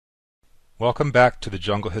Welcome back to the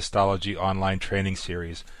Jungle Histology online training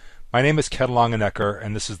series. My name is Ken Longenecker,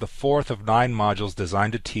 and this is the fourth of 9 modules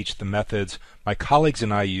designed to teach the methods my colleagues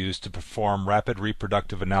and I use to perform rapid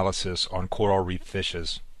reproductive analysis on coral reef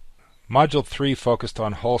fishes. Module 3 focused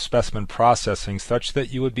on whole specimen processing such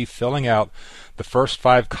that you would be filling out the first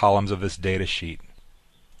 5 columns of this data sheet.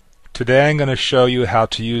 Today I'm going to show you how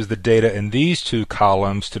to use the data in these 2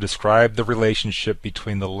 columns to describe the relationship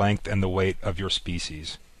between the length and the weight of your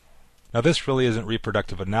species. Now this really isn't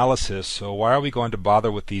reproductive analysis, so why are we going to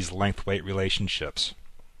bother with these length-weight relationships?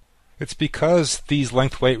 It's because these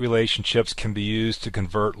length-weight relationships can be used to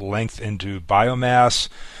convert length into biomass,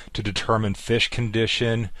 to determine fish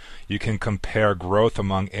condition, you can compare growth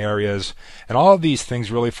among areas, and all of these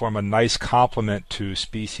things really form a nice complement to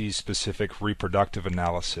species-specific reproductive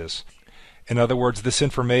analysis. In other words, this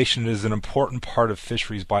information is an important part of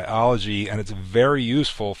fisheries biology, and it's very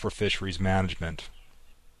useful for fisheries management.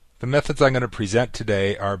 The methods I'm going to present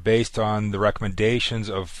today are based on the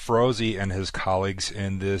recommendations of Froese and his colleagues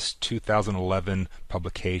in this 2011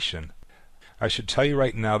 publication. I should tell you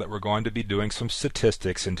right now that we're going to be doing some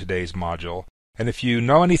statistics in today's module, and if you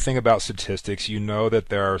know anything about statistics, you know that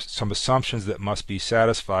there are some assumptions that must be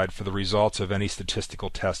satisfied for the results of any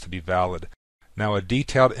statistical test to be valid. Now, a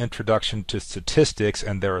detailed introduction to statistics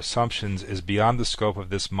and their assumptions is beyond the scope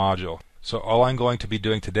of this module. So all I'm going to be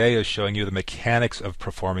doing today is showing you the mechanics of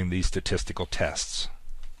performing these statistical tests.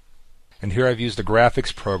 And here I've used a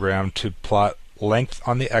graphics program to plot length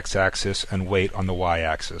on the x-axis and weight on the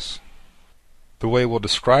y-axis. The way we'll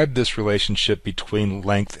describe this relationship between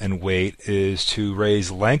length and weight is to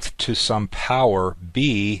raise length to some power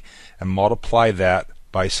b and multiply that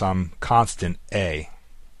by some constant a.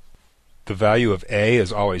 The value of a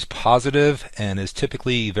is always positive and is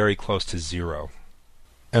typically very close to 0.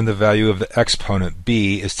 And the value of the exponent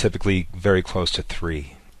b is typically very close to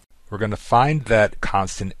 3. We're going to find that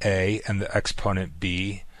constant a and the exponent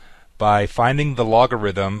b by finding the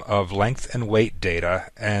logarithm of length and weight data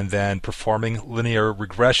and then performing linear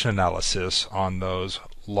regression analysis on those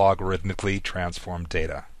logarithmically transformed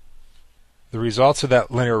data. The results of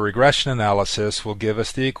that linear regression analysis will give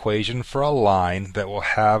us the equation for a line that will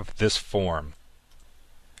have this form.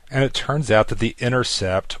 And it turns out that the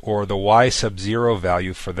intercept, or the y sub 0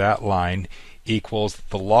 value for that line, equals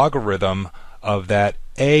the logarithm of that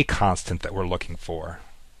a constant that we're looking for.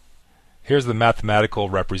 Here's the mathematical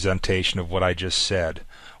representation of what I just said.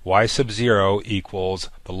 Y sub 0 equals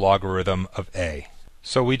the logarithm of a.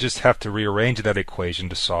 So we just have to rearrange that equation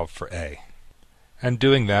to solve for a. And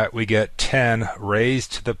doing that, we get 10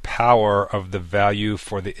 raised to the power of the value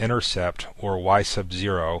for the intercept, or y sub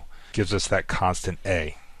 0, gives us that constant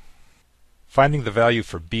a. Finding the value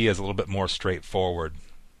for b is a little bit more straightforward.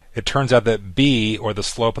 It turns out that b, or the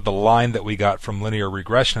slope of the line that we got from linear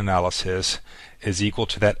regression analysis, is equal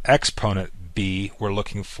to that exponent b we're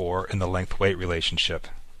looking for in the length-weight relationship.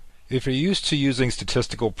 If you're used to using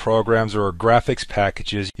statistical programs or graphics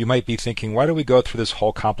packages, you might be thinking, why do we go through this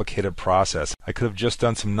whole complicated process? I could have just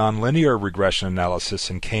done some nonlinear regression analysis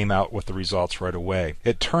and came out with the results right away.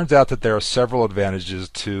 It turns out that there are several advantages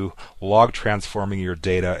to log transforming your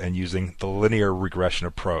data and using the linear regression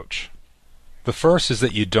approach. The first is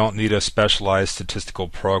that you don't need a specialized statistical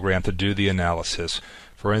program to do the analysis.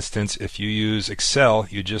 For instance, if you use Excel,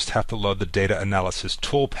 you just have to load the data analysis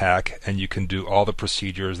tool pack and you can do all the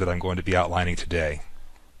procedures that I'm going to be outlining today.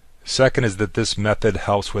 Second is that this method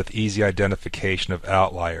helps with easy identification of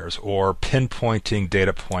outliers or pinpointing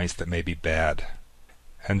data points that may be bad.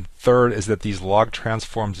 And third is that these log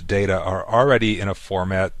transformed data are already in a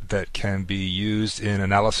format that can be used in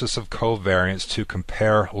analysis of covariance to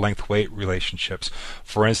compare length-weight relationships,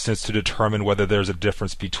 for instance to determine whether there's a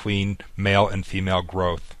difference between male and female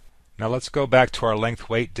growth. Now let's go back to our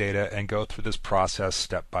length-weight data and go through this process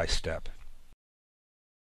step by step.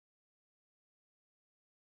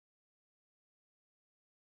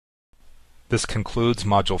 This concludes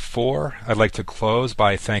Module 4. I'd like to close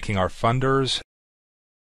by thanking our funders